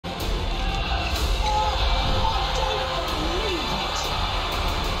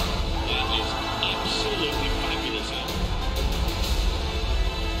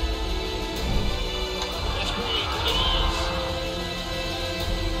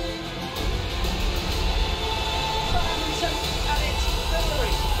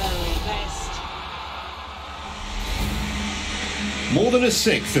More than a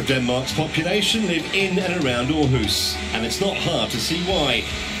sixth of Denmark's population live in and around Aarhus, and it's not hard to see why.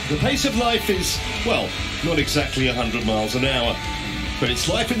 The pace of life is, well, not exactly 100 miles an hour, but it's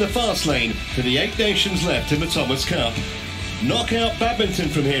life in the fast lane for the 8 nations left in the Thomas Cup. Knockout badminton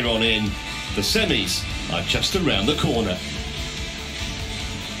from here on in. The semis are just around the corner.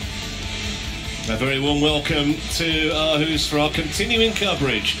 A very warm welcome to Aarhus for our continuing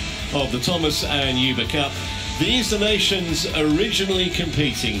coverage of the Thomas and Uber Cup. These are nations originally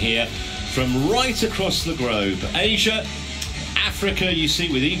competing here from right across the globe. Asia, Africa, you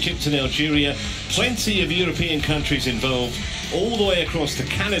see, with Egypt and Algeria, plenty of European countries involved, all the way across to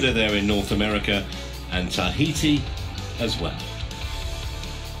Canada there in North America, and Tahiti as well.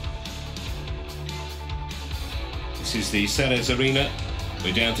 This is the Ceres Arena.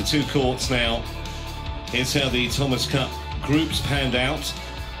 We're down to 2 courts now. Here's how the Thomas Cup groups panned out.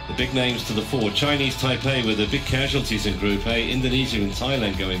 The big names to the fore. Chinese Taipei with the big casualties in Group A. Indonesia and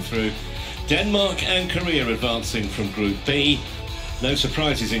Thailand going through. Denmark and Korea advancing from Group B. No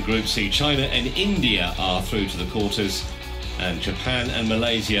surprises in Group C. China and India are through to the quarters. And Japan and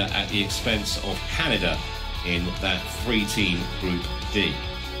Malaysia at the expense of Canada in that 3-team Group D.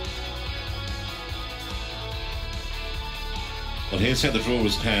 Well, here's how the draw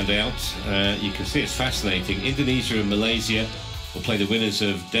was panned out. You can see it's fascinating. Indonesia and Malaysia will play the winners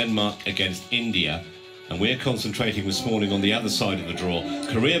of Denmark against India. And we're concentrating this morning on the other side of the draw.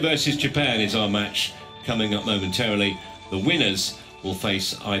 Korea versus Japan is our match coming up momentarily. The winners will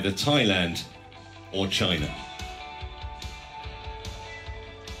face either Thailand or China.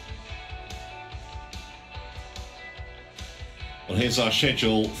 Well, here's our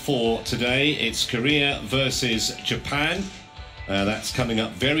schedule for today. It's Korea versus Japan. That's coming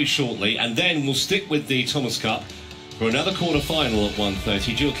up very shortly. And then we'll stick with the Thomas Cup for another quarter-final at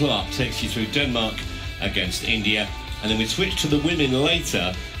 1:30. Jill Clark takes you through Denmark against India. And then we switch to the women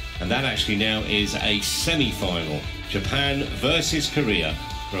later. And that actually now is a semi-final. Japan versus Korea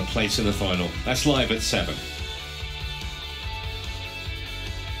for a place in the final. That's live at 7.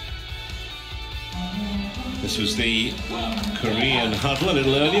 This was the Korean huddle a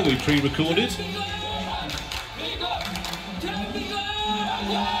little earlier. We pre-recorded.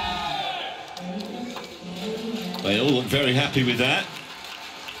 They all look very happy with that.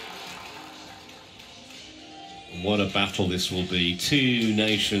 What a battle this will be. 2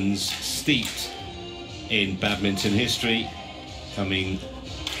 nations steeped in badminton history coming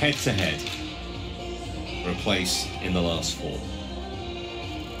head to head for a place in the last 4.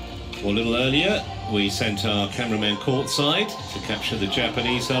 Well, a little earlier, we sent our cameraman courtside to capture the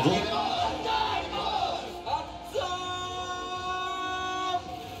Japanese huddle.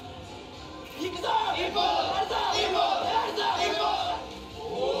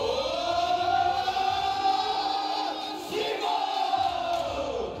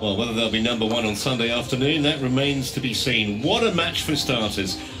 Well, whether they'll be #1 on Sunday afternoon, that remains to be seen. What a match for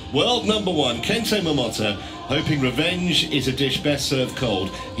starters. World #1, Kento Momota, hoping revenge is a dish best served cold.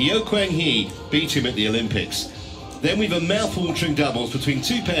 Heo Kwanghee beat him at the Olympics. Then we've a mouth-watering doubles between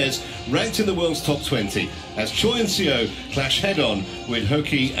 2 pairs ranked in the world's top 20, as Choi and Seo clash head-on with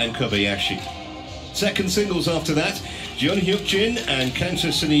Hoki and Kobayashi. Second singles after that, Jeon Hyuk-jin and Kento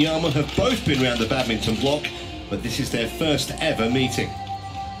Tsuneyama have both been round the badminton block, but this is their first ever meeting.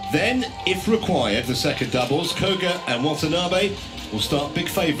 Then, if required, the second doubles, Koga and Watanabe will start big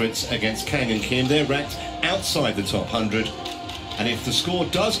favourites against Kang and Kim. They're ranked outside the top 100. And if the score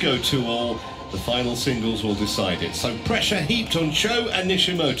does go 2-all, the final singles will decide it. So pressure heaped on Cho and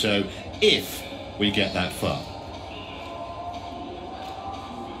Nishimoto if we get that far.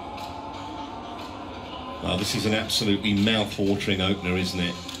 Well, this is an absolutely mouth-watering opener, isn't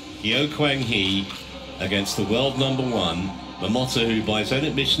it? Heo Kwanghee against the world #1. Momota, who by his own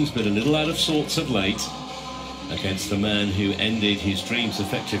admission's been a little out of sorts of late, against the man who ended his dreams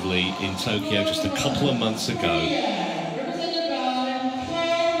effectively in Tokyo just a couple of months ago.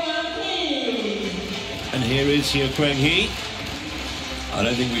 And here is Heo Kwanghee. I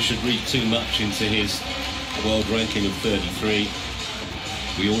don't think we should read too much into his world ranking of 33.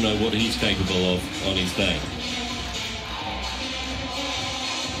 We all know what he's capable of on his day.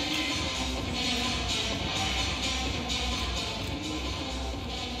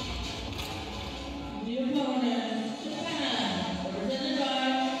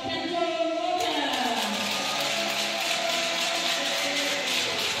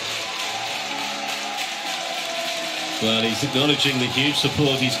 Well, he's acknowledging the huge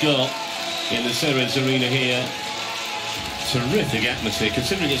support he's got in the Ceres Arena here. Terrific atmosphere,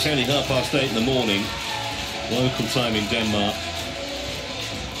 considering it's only 8:30 in the morning, local time in Denmark.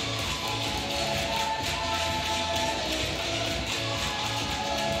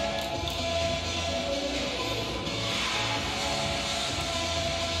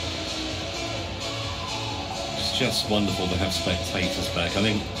 just wonderful to have spectators back. I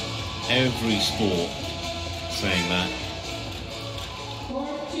think every sport saying that.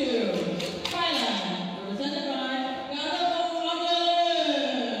 Court 2, Thailand, represented by Kento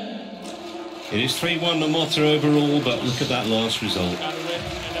Momota. It is 3-1 Momota overall, but look at that last result.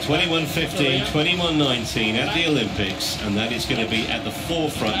 21-15, 21-19 at the Olympics, and that is going to be at the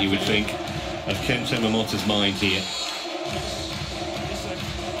forefront, you would think, of Kento Momota's mind here.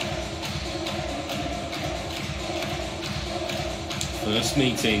 First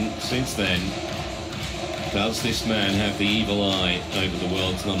meeting since then. Does this man have the evil eye over the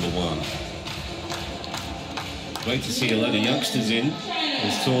world's #1? Great to see a load of youngsters in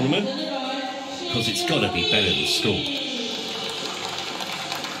this tournament, because it's got to be better than school.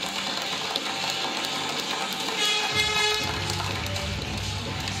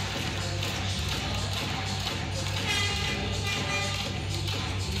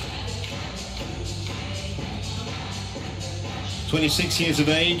 "26 years of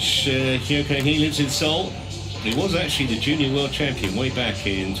age, Heo Kwanghee lives in Seoul. He was actually the junior world champion way back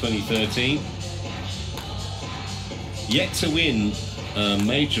in 2013. Yet to win a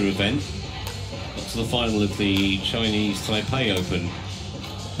major event. Got to the final of the Chinese Taipei Open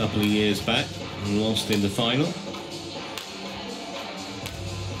a couple of years back and lost in the final.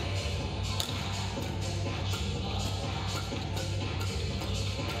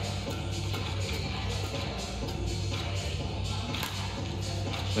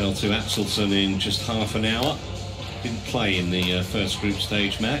 Fell to Axelsen in just half an hour. Didn't play in the first group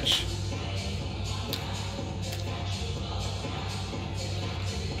stage match.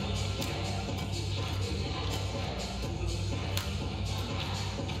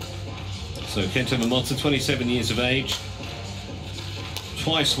 So Kento Momota, 27 years of age,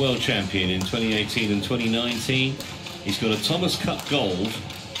 twice world champion in 2018 and 2019. He's got a Thomas Cup gold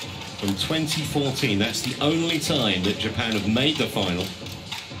from 2014. That's the only time that Japan have made the final,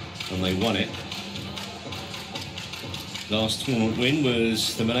 and they won it. Last tournament win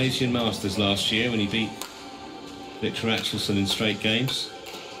was the Malaysian Masters last year when he beat Victor Axelsen in straight games.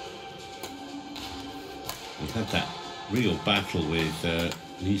 We've had that real battle with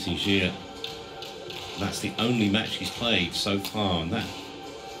Li Zijie. That's the only match he's played so far, and that,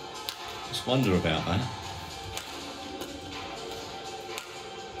 just wonder about that.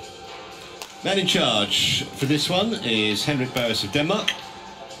 Man in charge for this one is Henrik Barris of Denmark.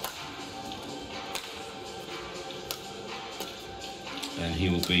 And he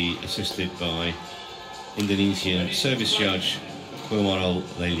will be assisted by Indonesian service judge Kulmaro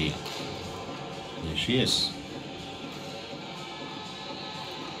Lelia. There she is.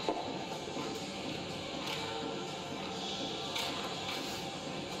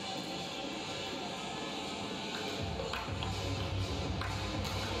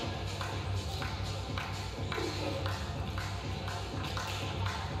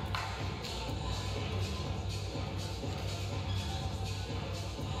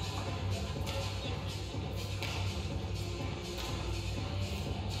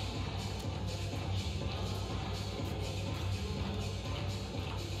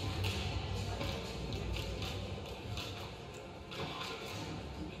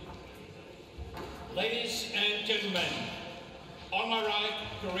 Ladies and gentlemen, on my right,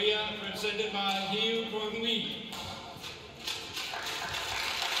 Korea, represented by Heo Kwanghee.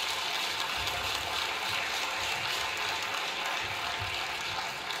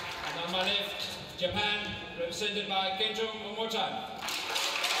 And on my left, Japan, represented by Kento Momota.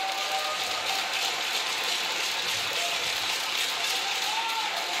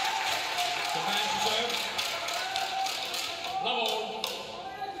 Japan to serve. Love all.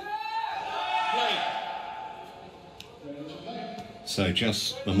 So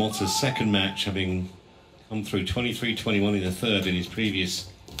just Momota's second match, having come through 23-21 in the third in his previous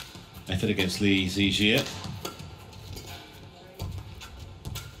effort against Li Zijie.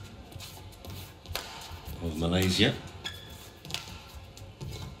 Of Malaysia.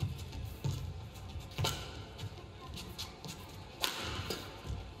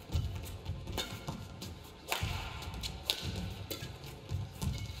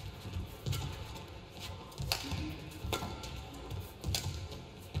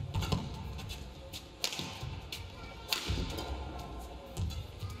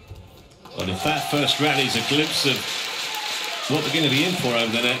 But if that first rally is a glimpse of what we're going to be in for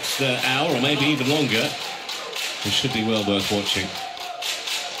over the next hour, or maybe even longer, it should be well worth watching.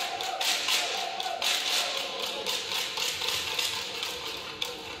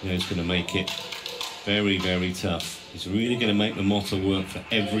 Yeah, he's going to make it very, very tough. He's really going to make Momota work for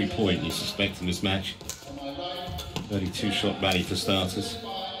every point you suspect in this match. 32-shot rally for starters.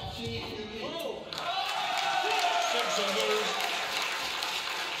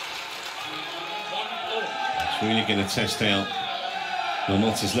 Really going to test out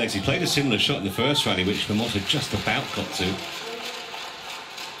Momota's legs. He played a similar shot in the first rally, which Momota just about got to.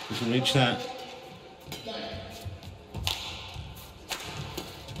 Didn't reach that.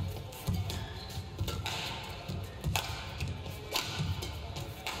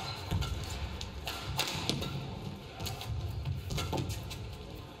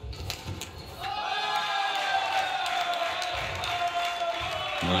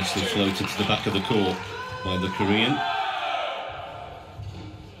 Nicely floated to the back of the court by the Korean.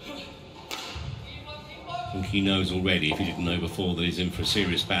 I think he knows already, if he didn't know before, that he's in for a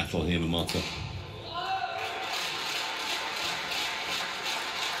serious battle here, Momota.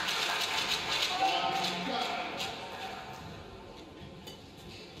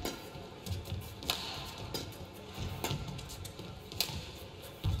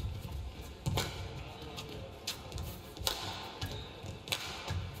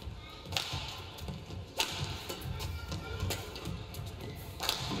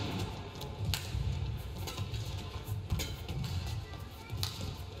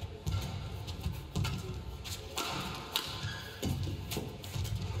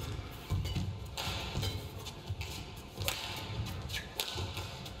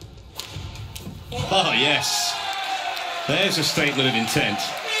 Oh, yes. There's a statement of intent.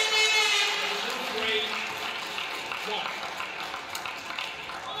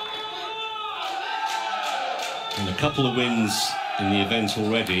 And a couple of wins in the event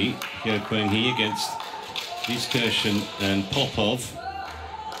already. Heo Kwanghee against Iskirchen and Popov,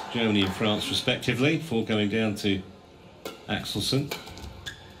 Germany and France respectively, before going down to Axelsen.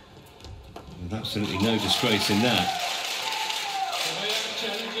 With absolutely no disgrace in that.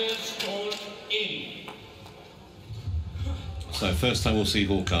 So first time we'll see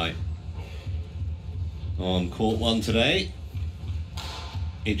Hawkeye on court one today.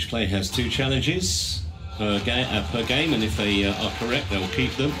 Each player has 2 challenges per game, and if they are correct, they'll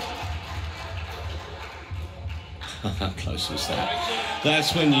keep them. How close was that?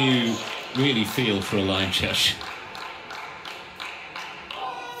 That's when you really feel for a line judge.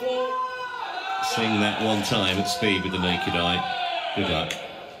 Seeing that one time at speed with the naked eye, good luck.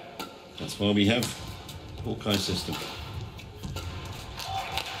 That's why we have Hawkeye system.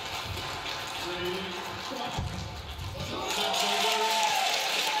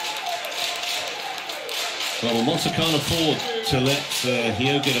 Well, Momota can't afford to let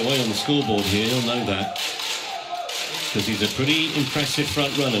Heo get away on the scoreboard here. He'll know that, because he's a pretty impressive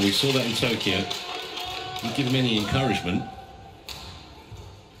front runner. We saw that in Tokyo. Didn't give him any encouragement.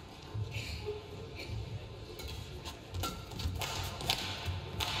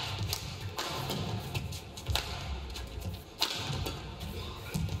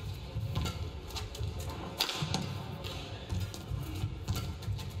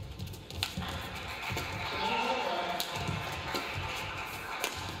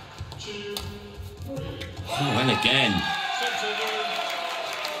 Oh, and again.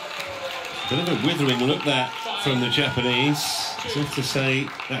 Bit of a withering look that from the Japanese. It's enough to say,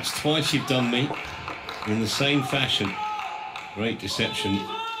 that's twice you've done me in the same fashion. Great deception.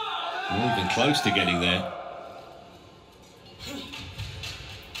 Not even close to getting there.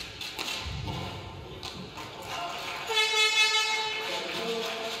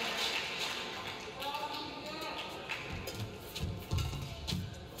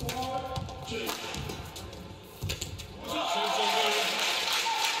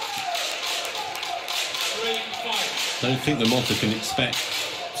 Don't think the Momota can expect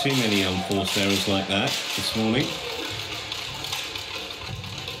too many unforced errors like that this morning.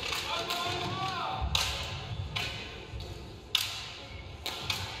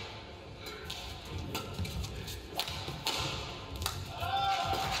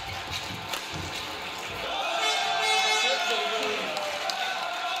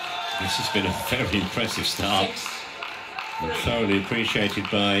 This has been a very impressive start and thoroughly appreciated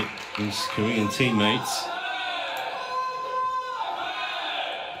by his Korean teammates.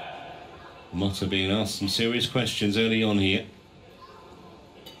 Momota being asked some serious questions early on here.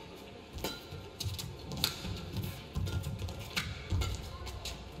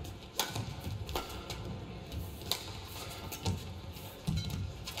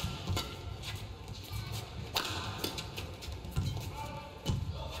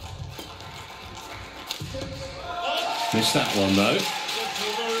 Missed that one though.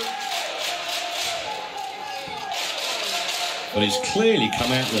 But he's clearly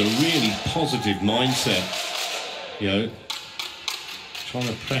come out with a really positive mindset, you know, trying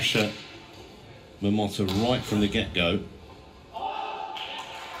to pressure Momota right from the get-go.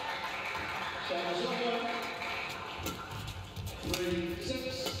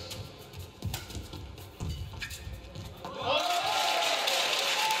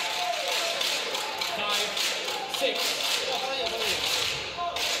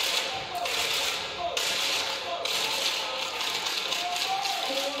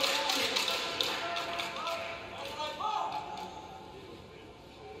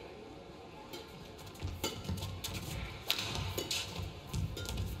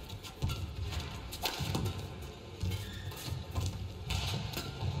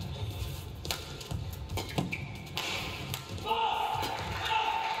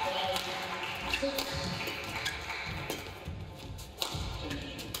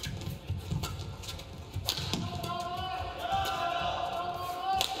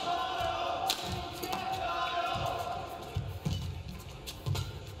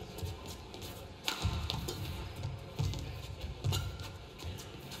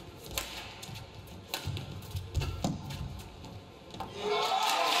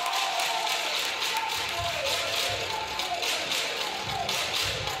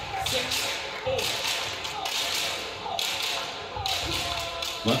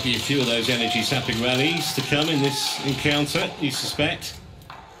 Might be a few of those energy-sapping rallies to come in this encounter, you suspect.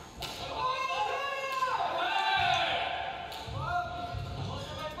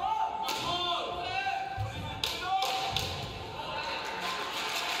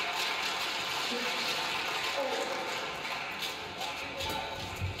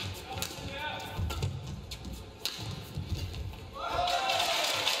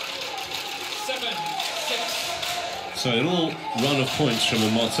 So an all run of points from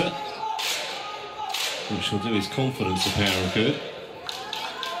Momota, which will do his confidence a power of good.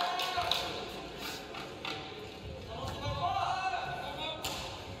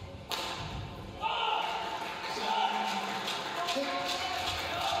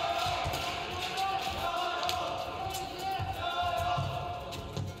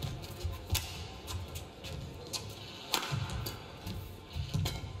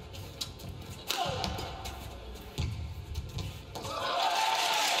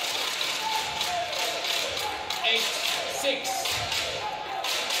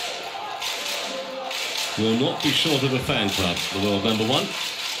 Will not be short of a fan club, the world number one.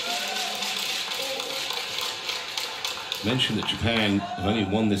 Mentioned that Japan have only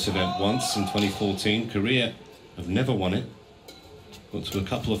won this event once in 2014. Korea have never won it. Got to a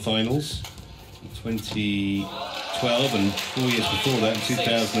couple of finals in 2012 and 4 years before that in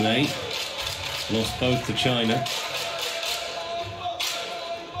 2008. Lost both to China.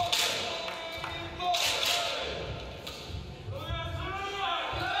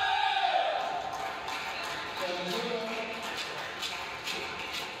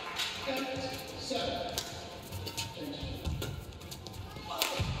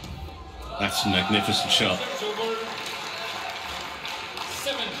 That's a magnificent shot.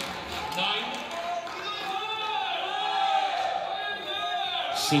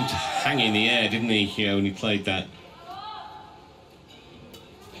 7-9. Seemed to hang in the air, didn't he, Heo, when he played that?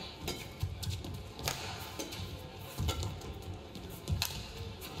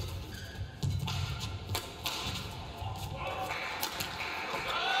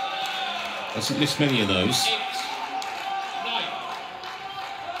 Hasn't missed many of those.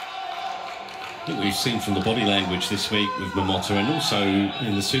 I think we've seen from the body language this week with Momota and also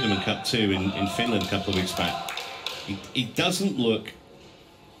in the Sudirman Cup too in Finland a couple of weeks back. He doesn't look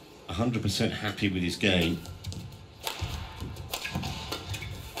 100% happy with his game.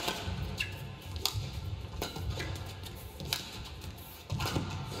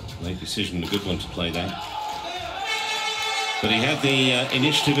 Late decision and a good one to play that. But he had the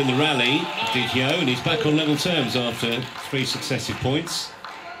initiative in the rally, did Heo, and he's back on level terms after 3 successive points.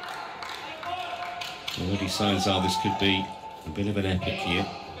 Already signs are this could be a bit of an epic here.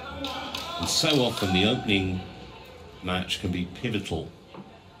 And so often the opening match can be pivotal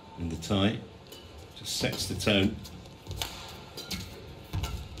in the tie. Just sets the tone.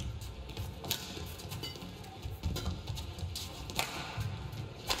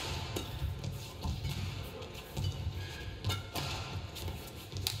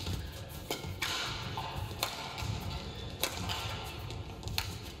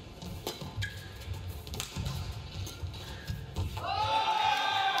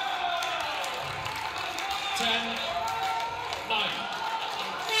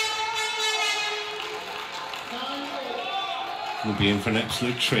 Will be in for an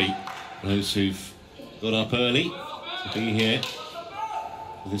absolute treat. Those who've got up early to be here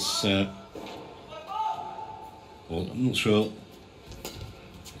for this. Well, I'm not sure.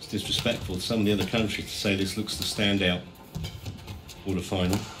 It's disrespectful to some of the other countries to say this looks the standout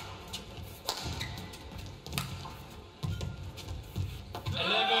quarter-final.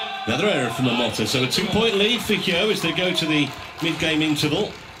 Another error from Momota, so a 2-point lead for Heo as they go to the mid-game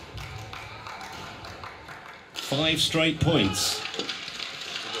interval. 5 straight points.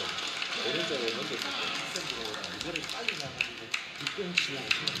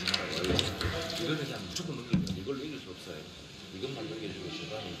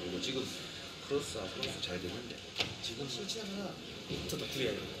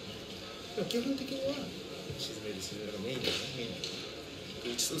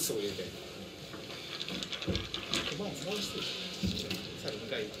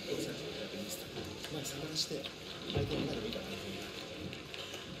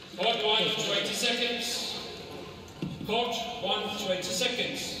 Court 1, 20 seconds. Court 1, 20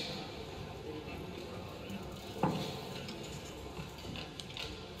 seconds.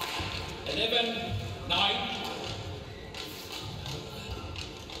 Eleven, 9.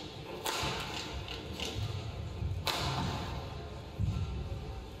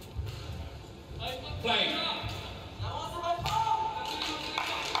 Play.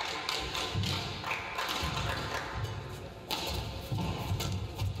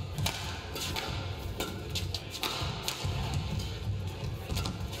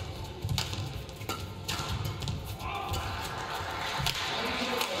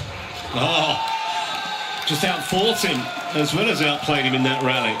 almost outfought him as well as outplayed him in that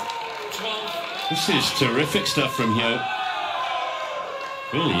rally. 12. This is terrific stuff from Heo.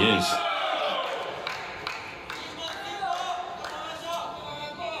 Really is.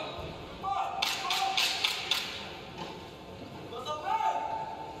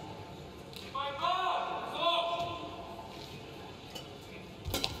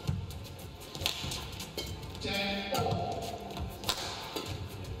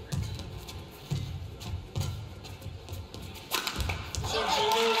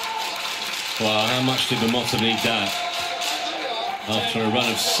 Well, how much did Momota need that? After a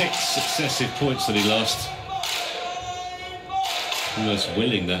run of 6 successive points that he lost. Almost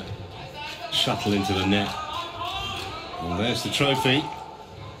willing that shuttle into the net. Well, there's the trophy.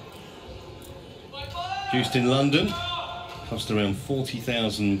 Produced in London. Cost around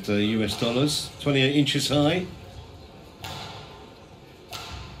 $40,000 US, 28 inches high.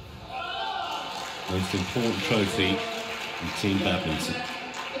 Most important trophy in team badminton.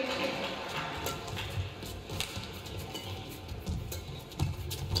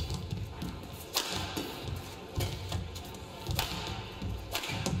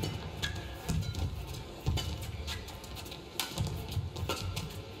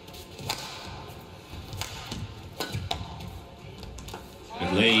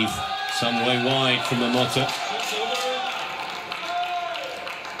 Good leave, some way wide from Momota.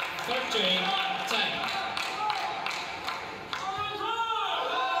 13-10.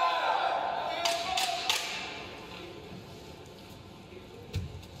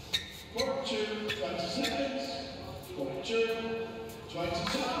 Court 2, 20 seconds. Court 2, 20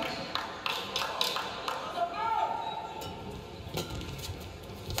 seconds.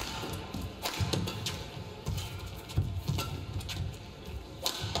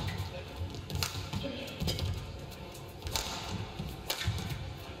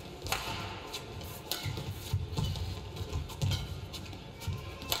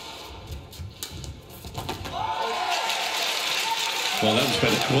 Well, that was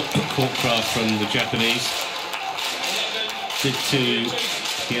better court craft from the Japanese. Did to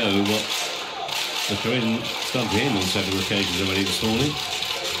Heo what the Korean done to him on several occasions already this morning.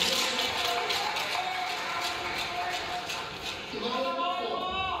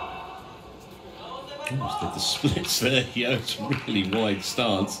 Almost did the splits there. Heo's really wide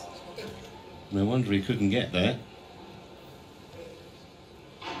stance. No wonder he couldn't get there.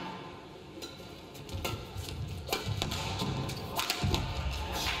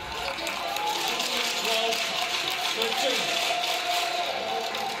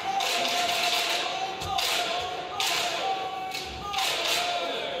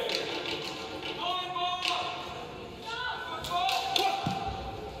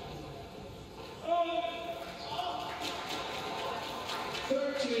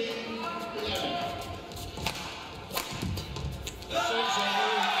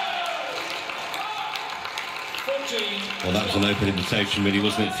 Well, that was an open invitation, really,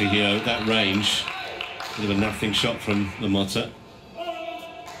 wasn't it, for Heo? That range, bit of a nothing shot from Momota.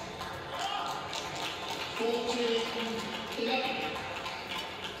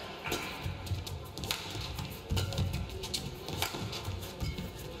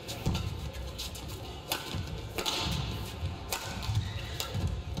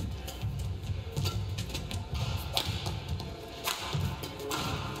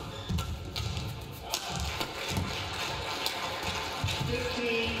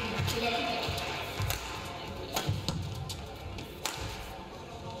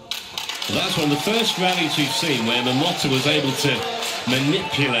 Well, that's one of the first rallies we've seen where Momota was able to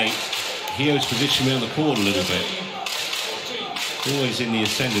manipulate Heo's position around the court a little bit. Always in the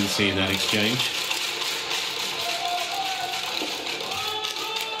ascendancy in that exchange.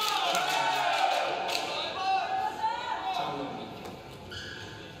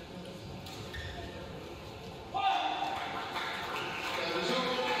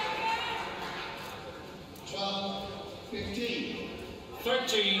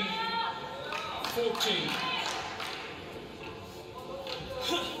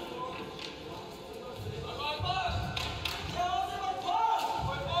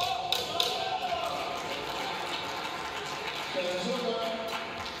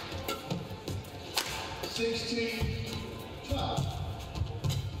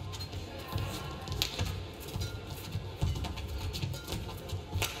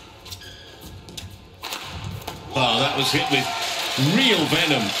 Oh, that was hit with real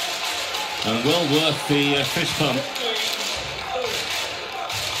venom and well worth the fist pump.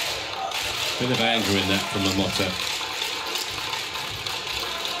 Bit of anger in that from Momota.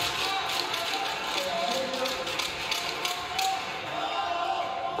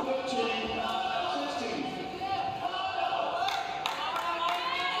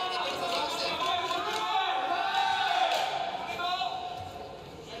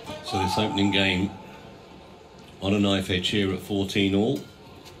 to this opening game on a knife edge here at 14 all.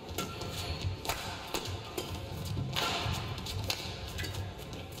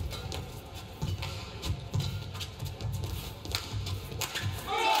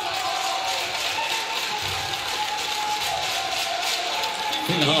 I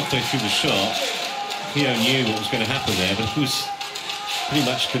think halfway through the shot, Heo knew what was going to happen there, but he was pretty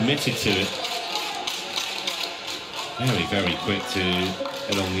much committed to it. Very, very quick to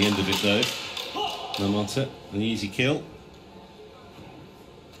get on the end of it though. Momota, an easy kill.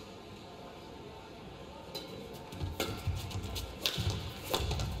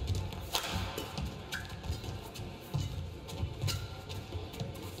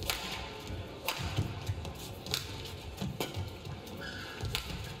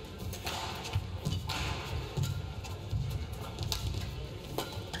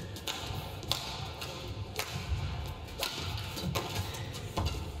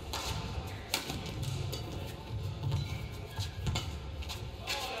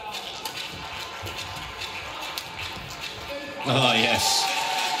 Ah, yes.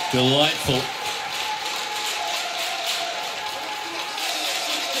 Delightful.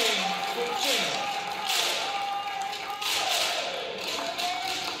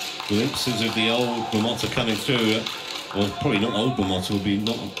 Glimpses of the old Momota coming through. Well, probably not old Momota, would be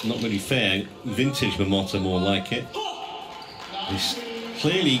not really fair. Vintage Momota, more like it. He's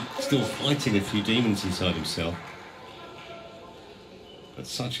clearly still fighting a few demons inside himself. But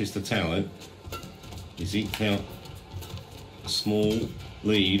such is the talent. He's eked out a small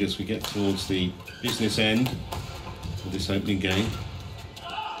lead as we get towards the business end of this opening game.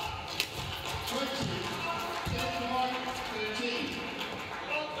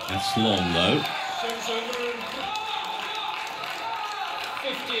 That's long though.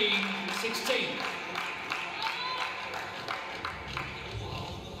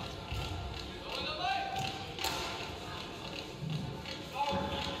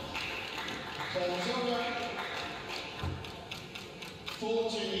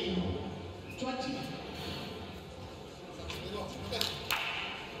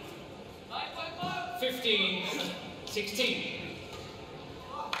 15-16.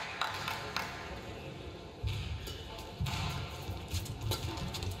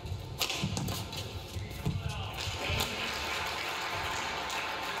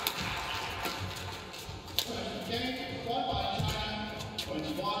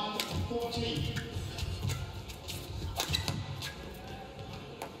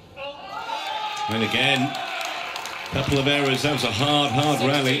 And again, a couple of errors. That was a hard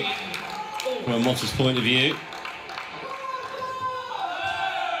rally from Momota's point of view.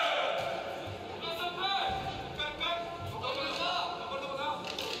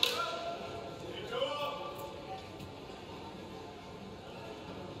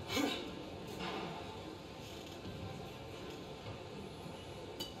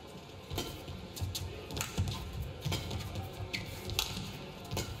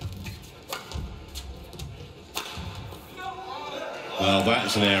 Well,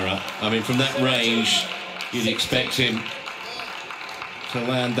 that's an error. I mean, from that range, you'd expect him to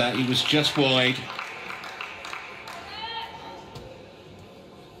land that. He was just wide.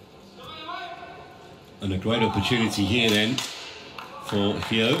 And a great opportunity here then for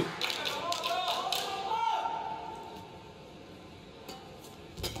Heo.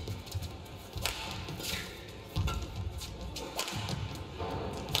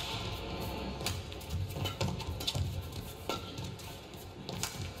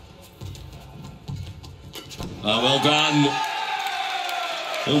 Oh, well done.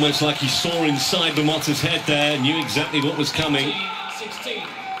 Almost like he saw inside Momota's head there, knew exactly what was coming. 16.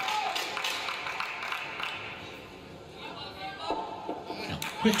 How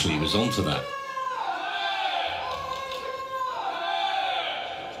quickly he was onto that.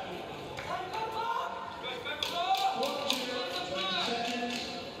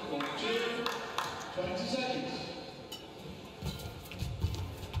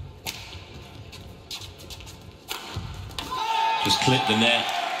 Just clipped the net,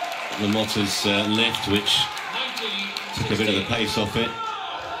 Momota's lift, which took a bit of the pace off it.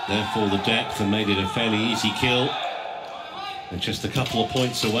 Therefore the depth, and made it a fairly easy kill. And just a couple of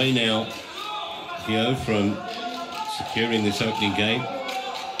points away now, Heo, from securing this opening game.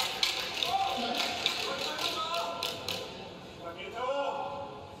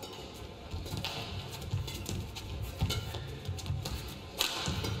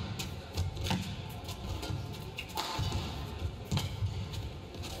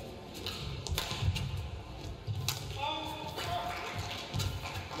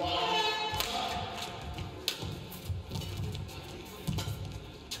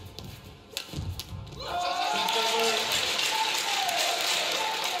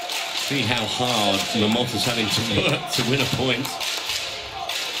 See how hard Momota's having to work to win a point.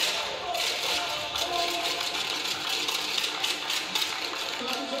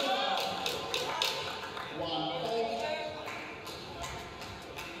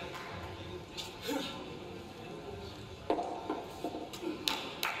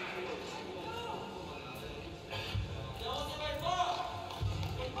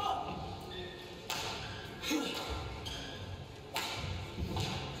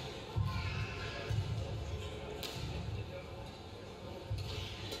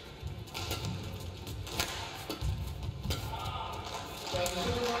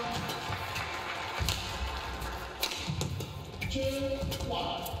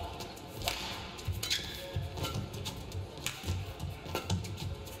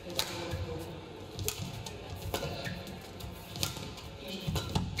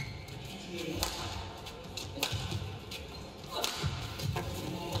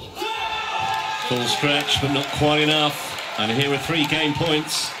 Full stretch, but not quite enough. And here are 3 game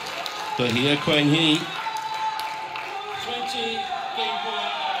points for Heo Kwanghee. 20, game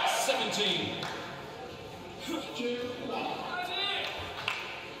point 17.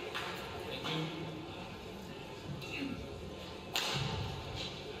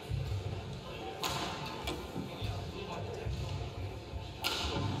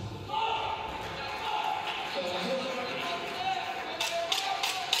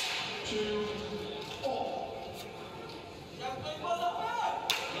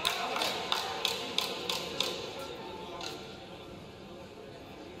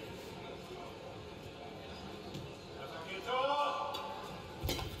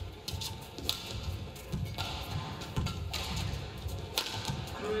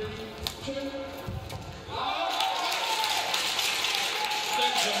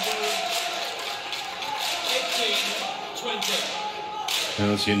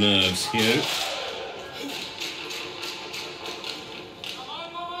 How's your nerves, Heo?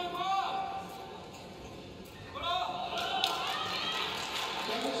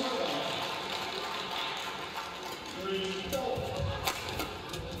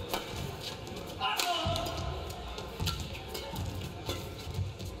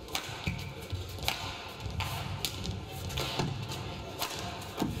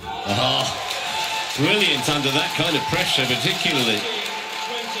 Brilliant under that kind of pressure, particularly.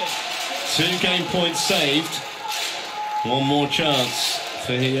 2 game points saved. 1 more chance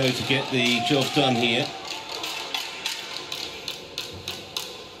for Heo to get the job done here.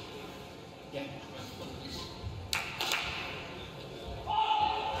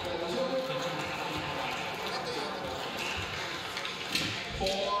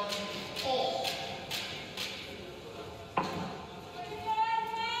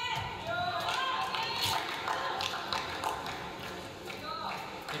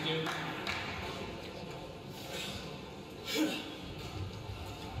 Thank you.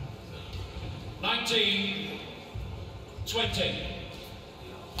 19, 20.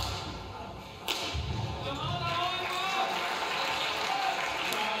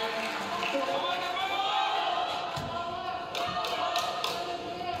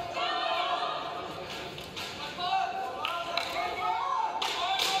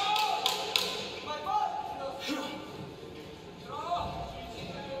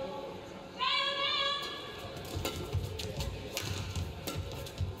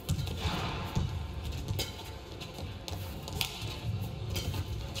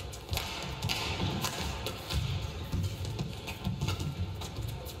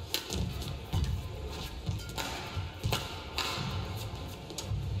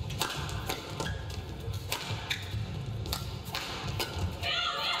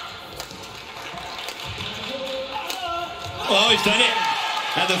 Oh, he's done it.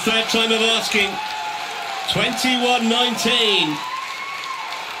 At the 3rd time of asking. 21-19.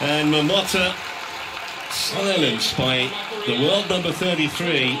 And Momota silenced by the world number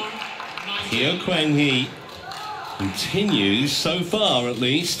 33. Heo Kwanghee continues, so far at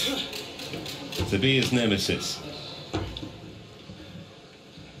least, to be his nemesis.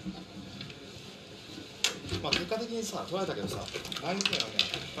 まあ結果的にさ、取られたけどさ、ラインプレーはね、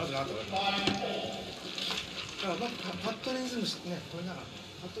まずなと思った。だからまあパットリズムね、取りながら、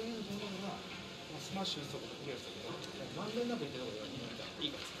パットリズム取りながら、まあ、スマッシュ打つところできるんですけど、まんべんなくいってるところがい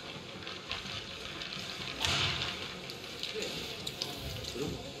いからさ。で、それ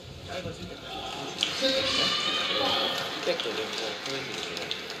も、あれがついてる。結構でも、こういうふうにね、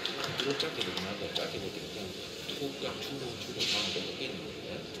ブロック開けてもなんか開けてるけど、ここが中道マウントの剣に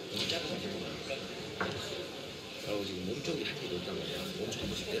ね、2着のところなんですよ。 있다고 지금 몸쪽이 힘이 있단 말이야. 몸쪽 한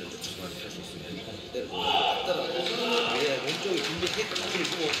번씩 때려줘. 중간에 할 수 있으면 때려줘. 따라가. 내 몸쪽이 준비했다. 다리를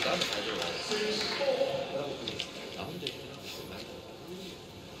주고 다음에 가져. 그러고 나 혼자 있구나.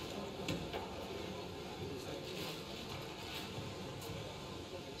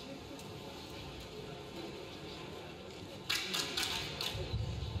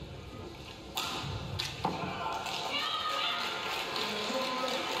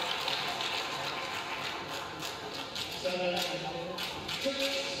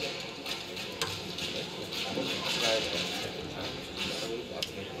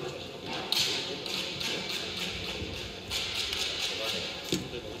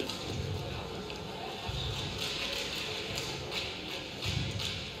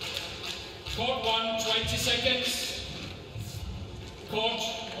 Court 1, 20 seconds. Court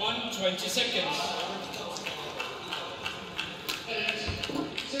 1, 20 seconds.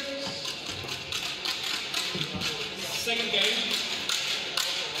 Second game.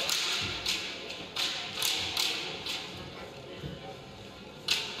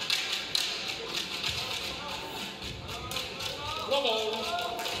 Bravo.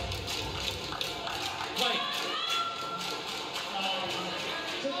 Play.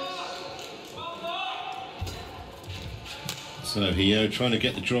 So Heo trying to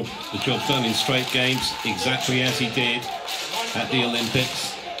get the job done in straight games, exactly as he did at the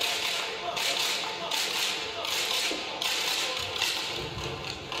Olympics.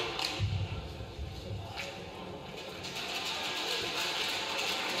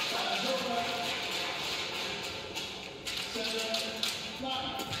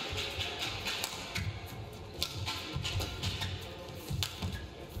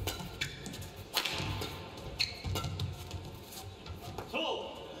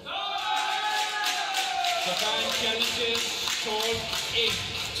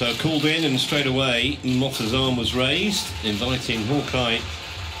 So called in, and straight away Momota's arm was raised, inviting Hawkeye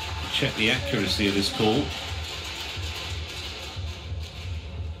to check the accuracy of his call.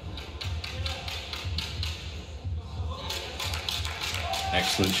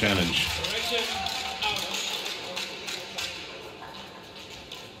 Excellent challenge. Out.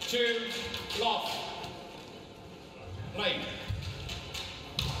 2, lock. Play.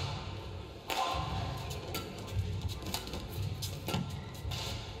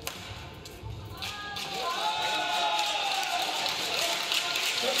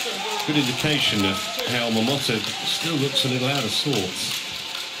 Good indication of how Momota still looks a little out of sorts.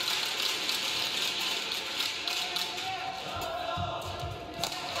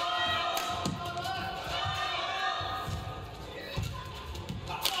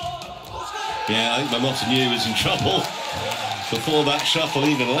 Yeah, I think Momota knew he was in trouble before that shuffle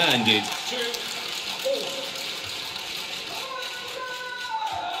even landed.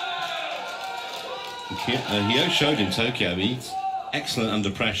 Heo showed in Tokyo, he's excellent under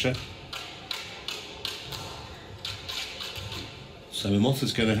pressure. So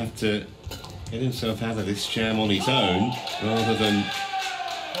Momota's going to have to get himself out of this jam on his own, rather than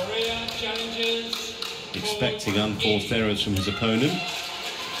expecting unforced errors from his opponent.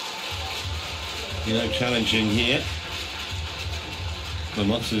 Challenging here.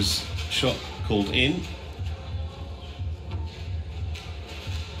 Momota's shot called in.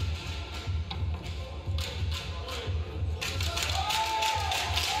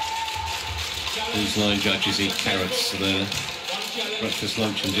 These line judges eat carrots for their breakfast,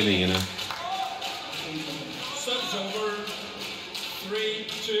 lunch and dinner, Serves over. 3,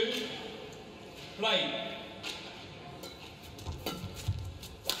 2. Play.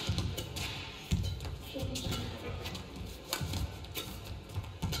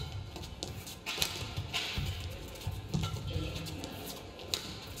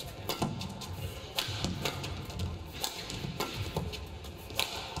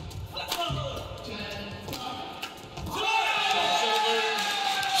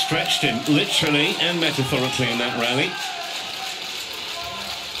 Stretched him literally and metaphorically in that rally.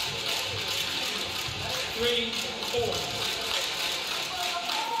 3, 4.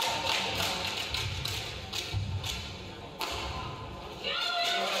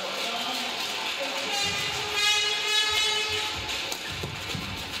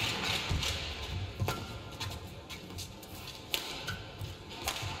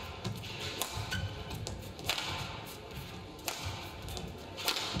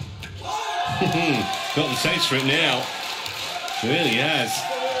 Got the taste for it now. Really has.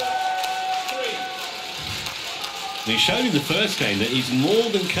 And he showed in the first game that he's more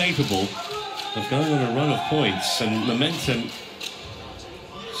than capable of going on a run of points, and momentum,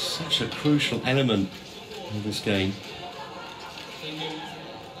 such a crucial element of this game. It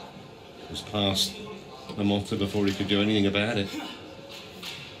was past Momota before he could do anything about it.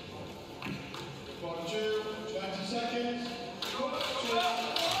 Court 2, 20 seconds. Court 2,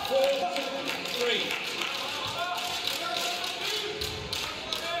 3.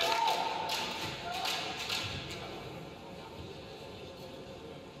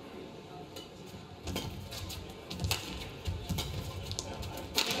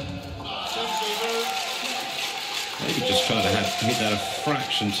 Maybe just try to hit that a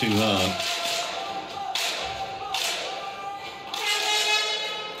fraction too hard.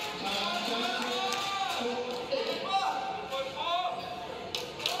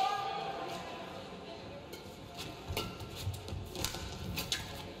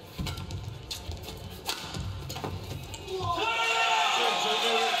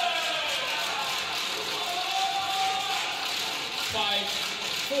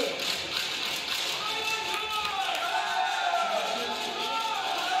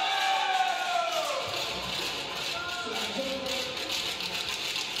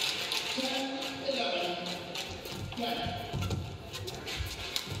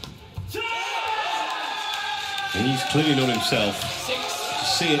 And he's clearly not himself. To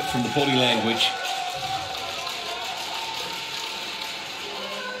see it from the body language.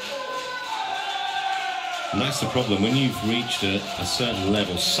 And that's the problem. When you've reached a certain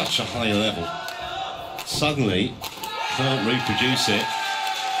level, such a high level, suddenly can't reproduce it.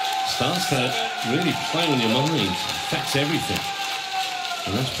 Starts to really play on your mind. Affects everything.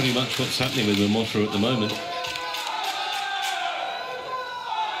 And that's pretty much what's happening with Momota at the moment.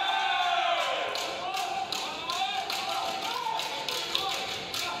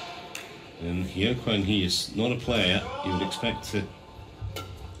 And Heo Kwanghee is not a player you would expect to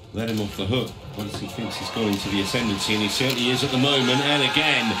let him off the hook once he thinks he's gone into the ascendancy, and he certainly is at the moment. And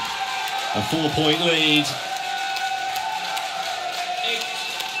again, a 4-point lead.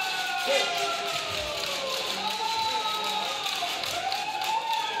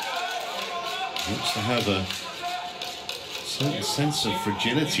 He looks to have a certain sense of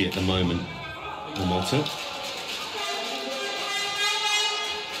fragility at the moment, Momota.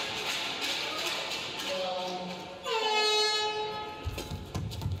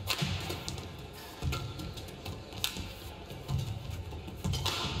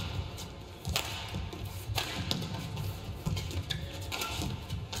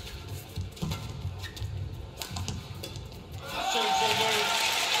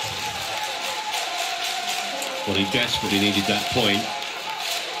 Well, he desperately needed that point.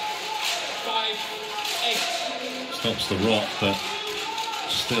 5-8. Stops the rock, but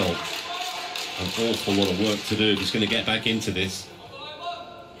still an awful lot of work to do if he's going to get back into this.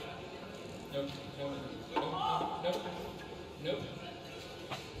 Nope. Nope. Nope.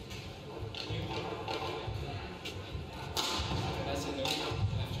 That's it. Nope.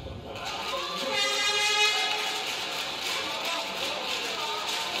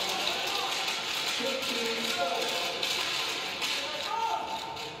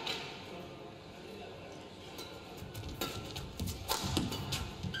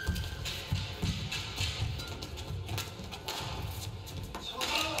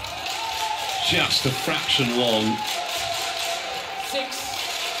 Just a fraction long. 6-8.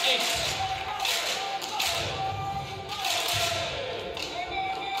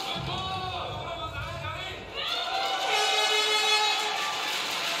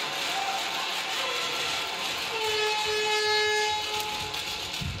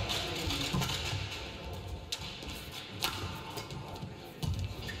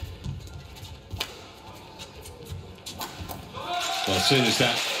 Well, as soon as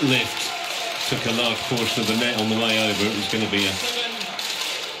that lift took a large portion of the net on the way over, it was going to be a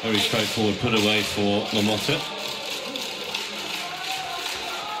very straightforward put away for Momota.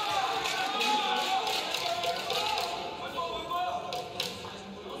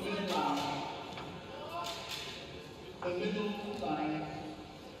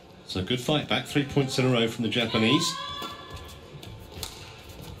 So good fight back, 3 points in a row from the Japanese.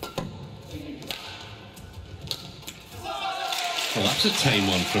 Well, that's a tame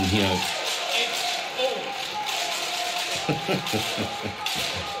one from Heo.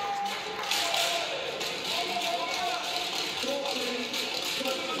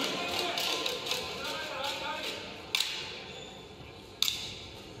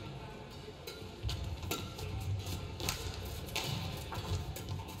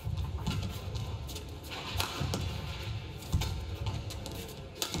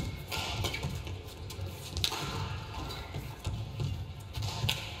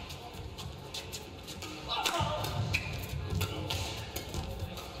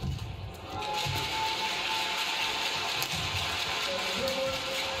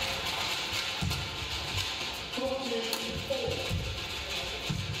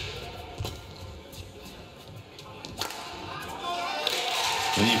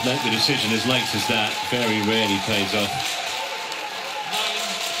 When you make the decision as late as that, very rarely pays off.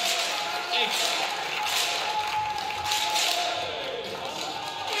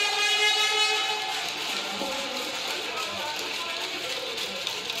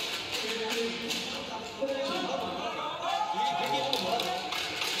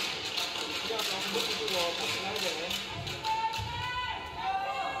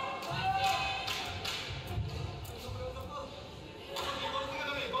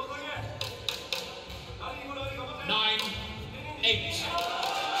 9-8.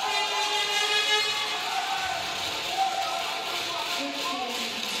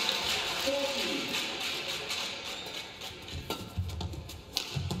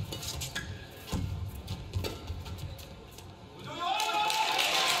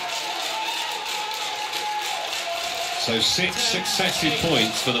 So 6 successive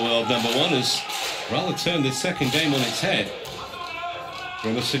points for the world number one has rather turned this second game on its head.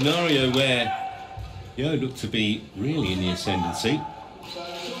 From a scenario where Heo looked to be really in the ascendancy,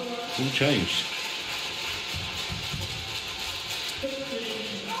 it's all changed.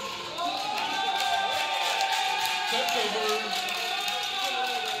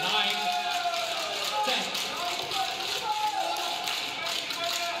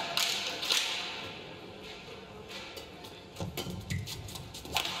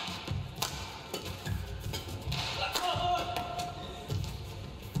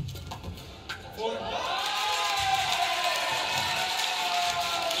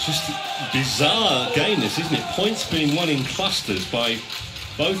 Just a bizarre game this, isn't it? Points being won in clusters by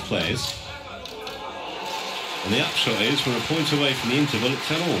both players. And the upshot is we're a point away from the interval at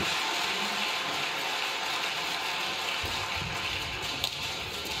 10-all.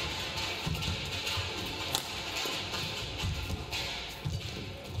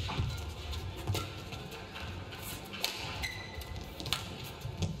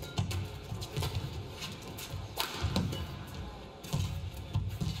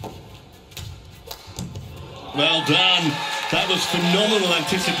 Well done. That was phenomenal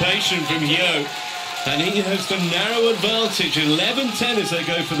anticipation from Heo. And he has the narrow advantage, 11-10 as they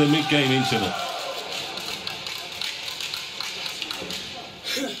go for the mid-game interval.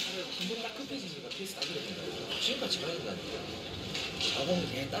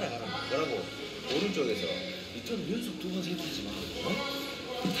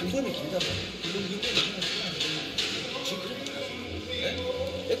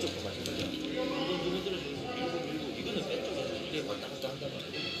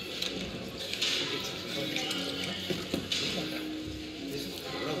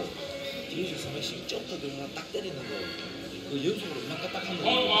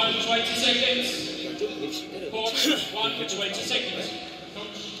 Court 1, 20 seconds. Court 1, 20 seconds.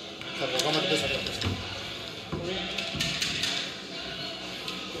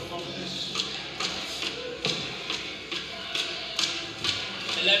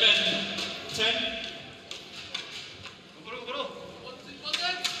 11-10.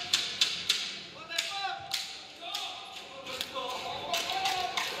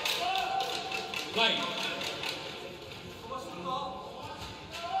 Play.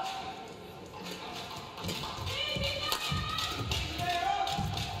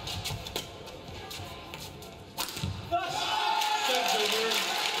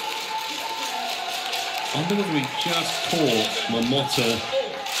 I wonder whether he just caught Momota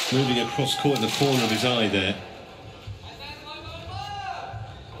moving across court in the corner of his eye there.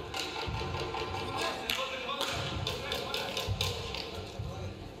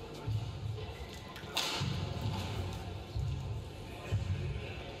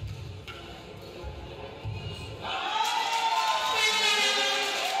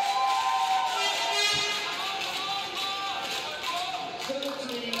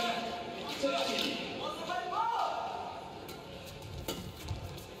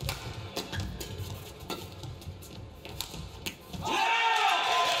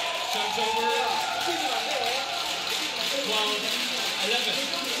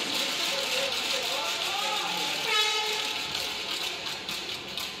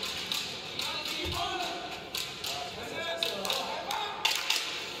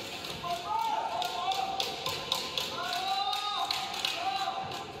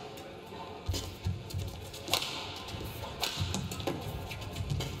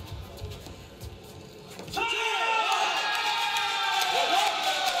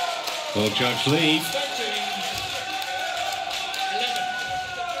 Well, Judge Lee.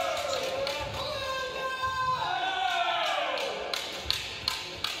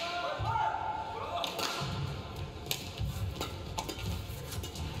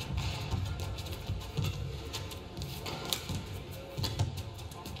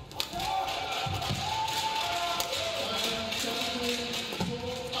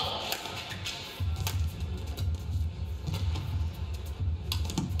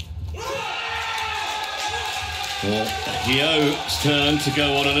 Well, Heo's turn to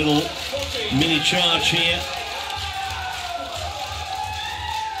go on a little mini charge here.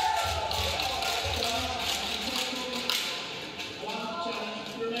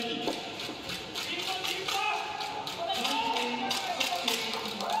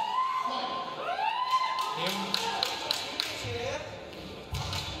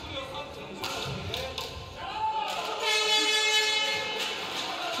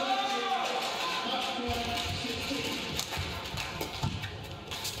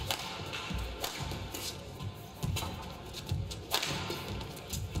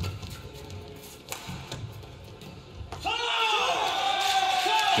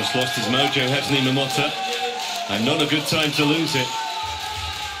 Just lost his mojo, hasn't he, Momota? And not a good time to lose it.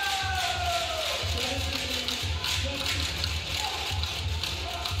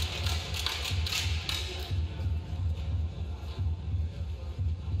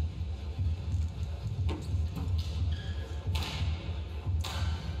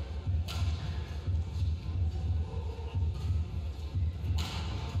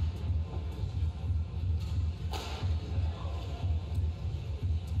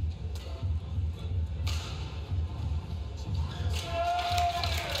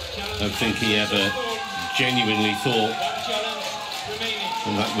 I don't think he ever genuinely thought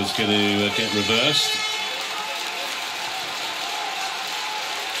that was going to get reversed.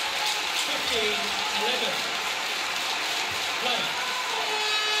 15-11. Play.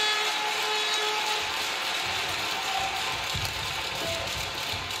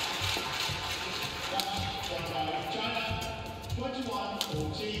 China,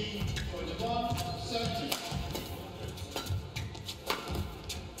 21-14, 21-17.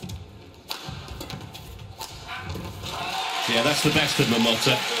 Yeah, that's the best of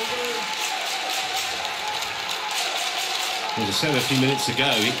Momota. As I said a few minutes ago,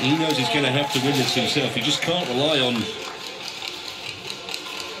 he knows he's going to have to win this himself. He just can't rely on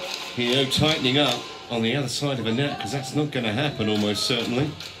Heo tightening up on the other side of a net, because that's not going to happen almost certainly.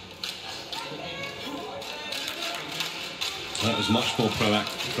 That was much more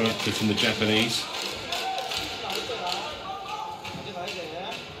proactive from the Japanese.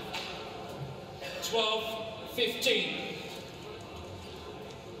 12-15.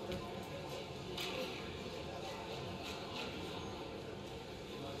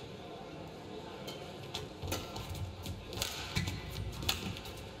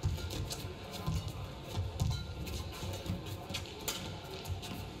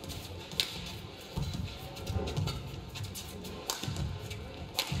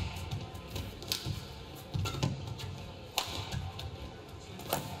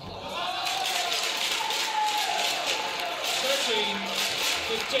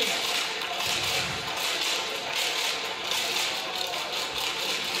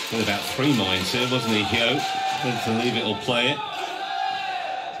 With about 3 minds here, wasn't he, Heo? Went to leave it or play it.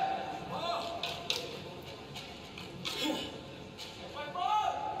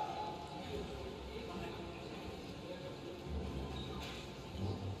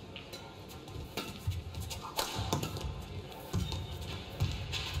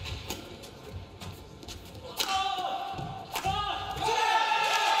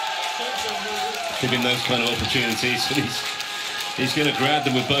 Give him those kind of opportunities, and he's going to grab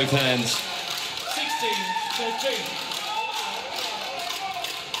them with both hands.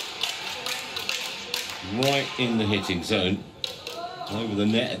 16-13. Right in the hitting zone. Over the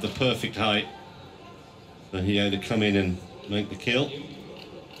net at the perfect height for Heo to come in and make the kill.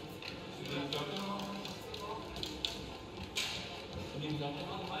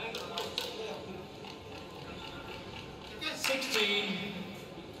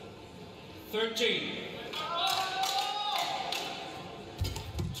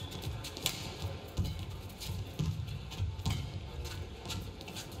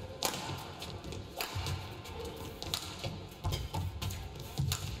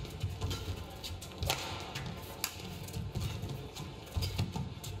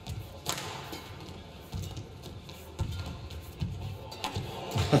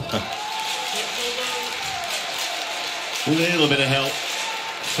 A little bit of help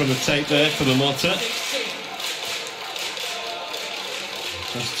from the tape there for Momota.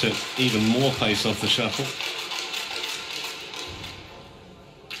 Just took even more pace off the shuttle.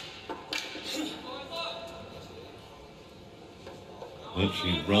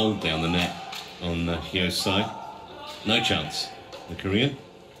 Virtually rolled down the net on Heo's side. No chance, the Korean.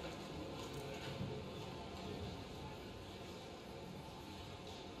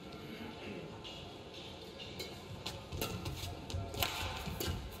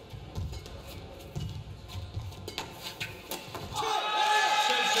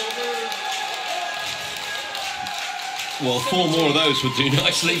 Well, 4 more of those would do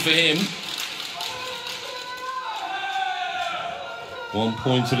nicely for him. 1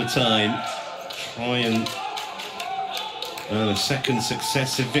 point at a time. Try and earn a second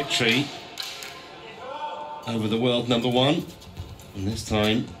successive victory over the world number 1. And this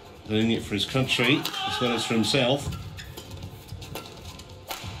time, doing it for his country as well as for himself.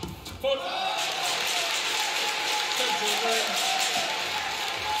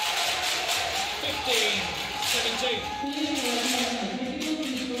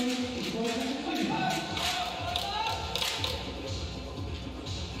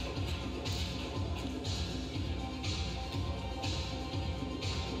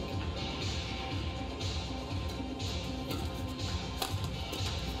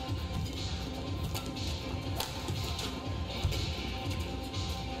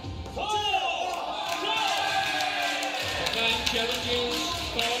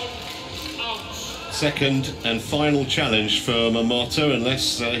 Second and final challenge for Momota,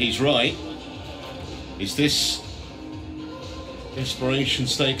 unless he's right. Is this Desperation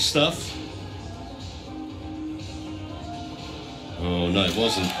Stakes stuff? Oh no, it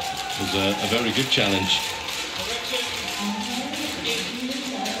wasn't. It was a very good challenge.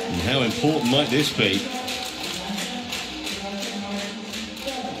 And how important might this be?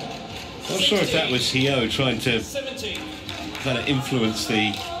 Not sure if that was Heo trying to kind of influence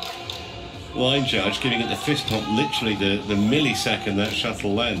the line judge, giving it the fist pump literally the millisecond that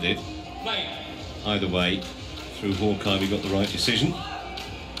shuttle landed. Either way, through Hawkeye we got the right decision.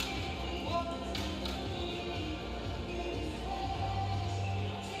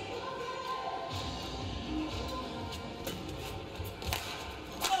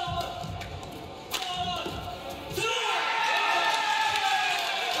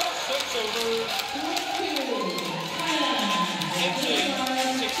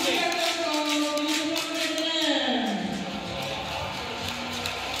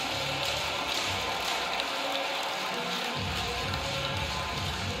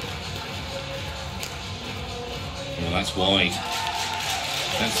 Well, that's wide.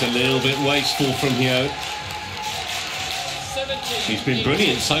 That's a little bit wasteful from Heo. He's been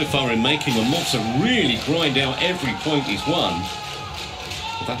brilliant so far in making Momota really grind out every point he's won.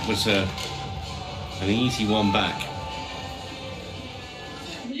 But that was an easy one back.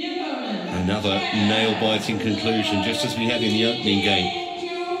 Another nail-biting conclusion, just as we had in the opening game.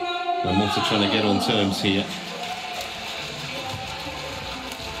 Momota trying to get on terms here.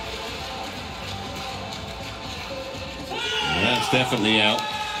 That's definitely out.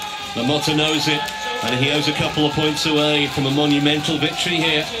 Momota knows it, and he owes a couple of points away from a monumental victory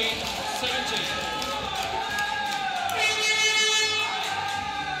here.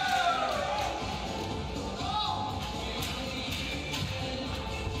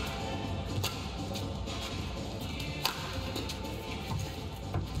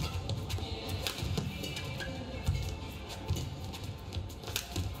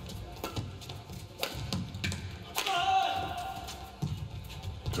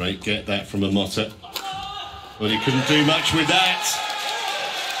 Great get that from Momota, but he couldn't do much with that.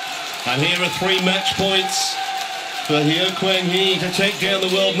 And here are 3 match points for Heo Kwanghee to take down the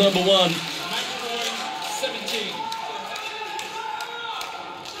world number 1.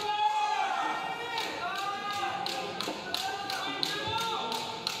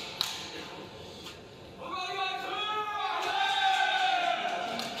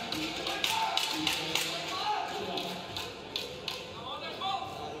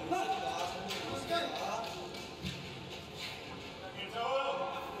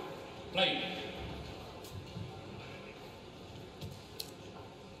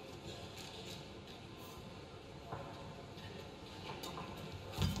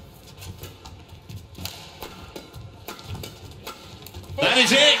 That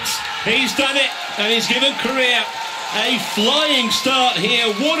is it. He's done it, and he's given Korea a flying start here.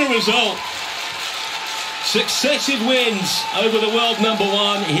 What a result. Successive wins over the world number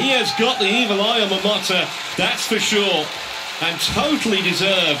 1. He has got the evil eye on Momota, that's for sure, and totally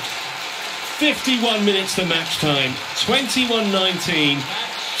deserved. 51 minutes to match time, 21-19,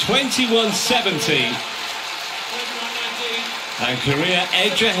 21-17. And Korea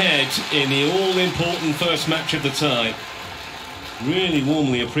edge ahead in the all-important first match of the tie. Really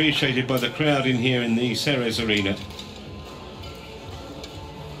warmly appreciated by the crowd in here in the Ceres Arena.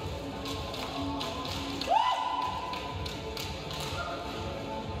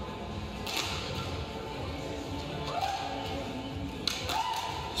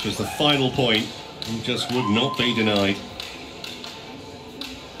 This was the final point, and just would not be denied.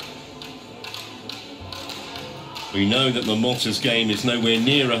 We know that Momota's game is nowhere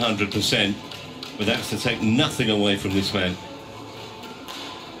near 100%, but that's to take nothing away from this man.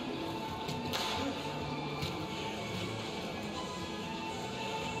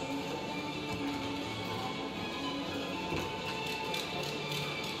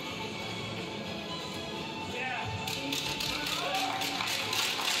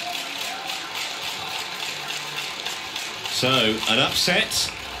 So, an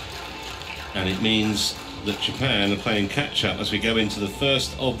upset, and it means that Japan are playing catch-up as we go into the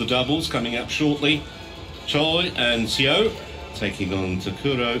first of the doubles coming up shortly. Choi and Heo taking on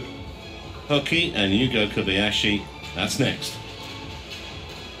Takuro Hoki and Yugo Kobayashi. That's next.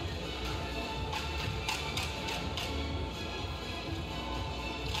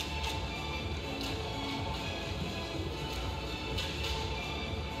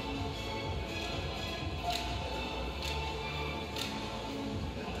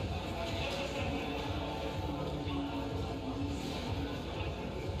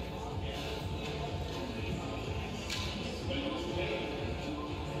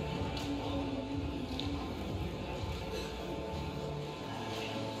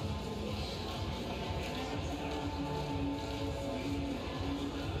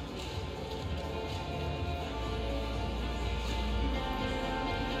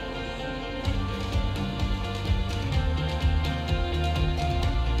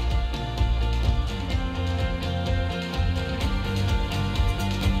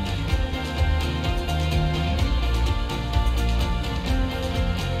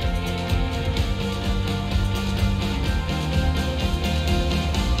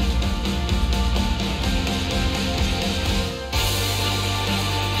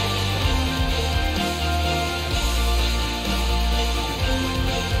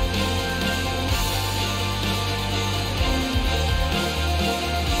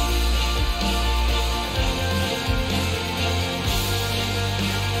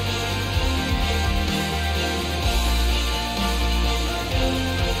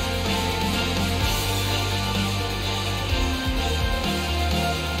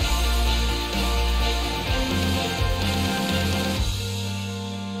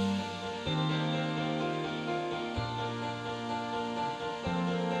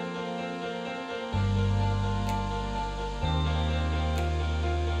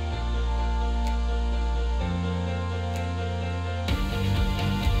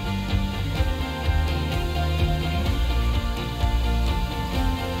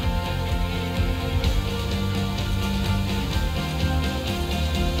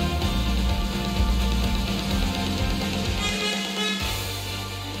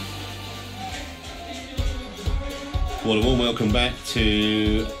 Well, a warm welcome back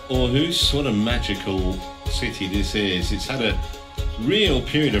to Aarhus. What a magical city this is. It's had a real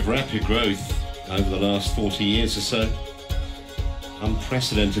period of rapid growth over the last 40 years or so.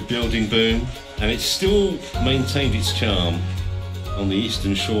 Unprecedented building boom, and it's still maintained its charm on the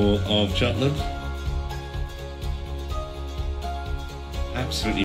eastern shore of Jutland. Absolutely